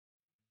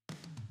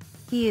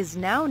He is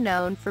now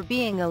known for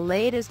being a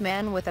ladies'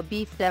 man with a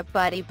beefed-up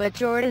body, but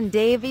Jordan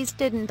Davies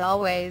didn't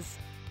always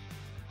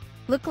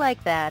look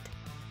like that.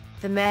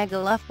 The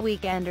Magaluf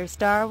Weekender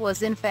star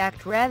was in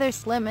fact rather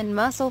slim and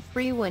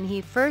muscle-free when he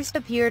first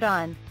appeared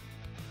on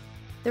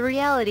the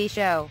reality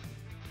show.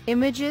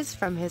 Images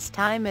from his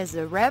time as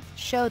a rep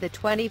show the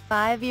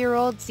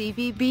 25-year-old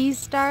CBB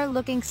star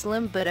looking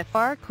slim but a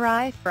far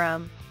cry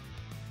from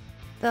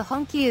the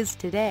hunk he is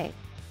today.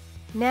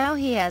 Now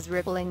he has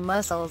rippling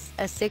muscles,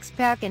 a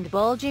six-pack and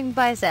bulging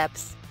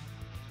biceps,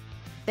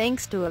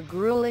 thanks to a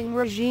grueling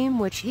regime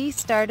which he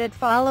started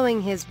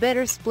following his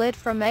bitter split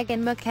from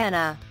Megan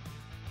McKenna.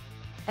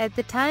 At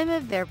the time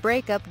of their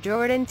breakup,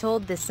 Jordan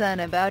told The Sun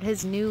about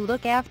his new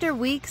look after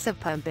weeks of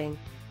pumping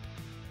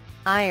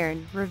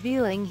iron,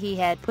 revealing he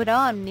had put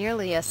on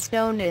nearly a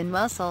stone in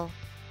muscle.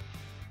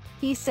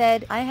 He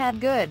said, "I had a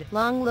good,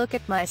 long look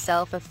at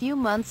myself a few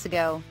months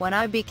ago, when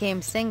I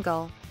became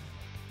single,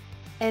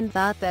 and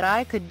thought that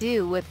I could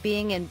do with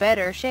being in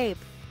better shape.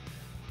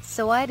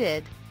 So I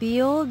did."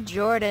 The old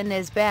Jordan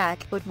is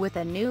back, but with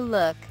a new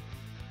look.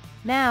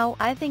 "Now,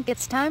 I think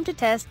it's time to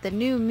test the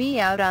new me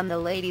out on the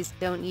ladies,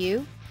 don't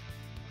you?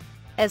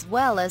 As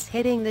well as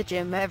hitting the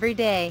gym every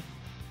day."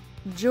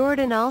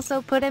 Jordan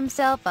also put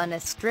himself on a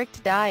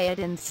strict diet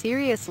and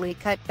seriously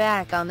cut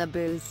back on the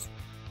booze.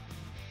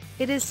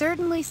 It has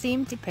certainly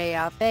seemed to pay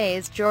off,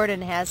 as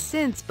Jordan has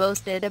since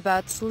boasted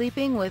about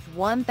sleeping with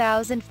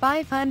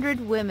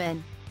 1,500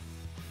 women.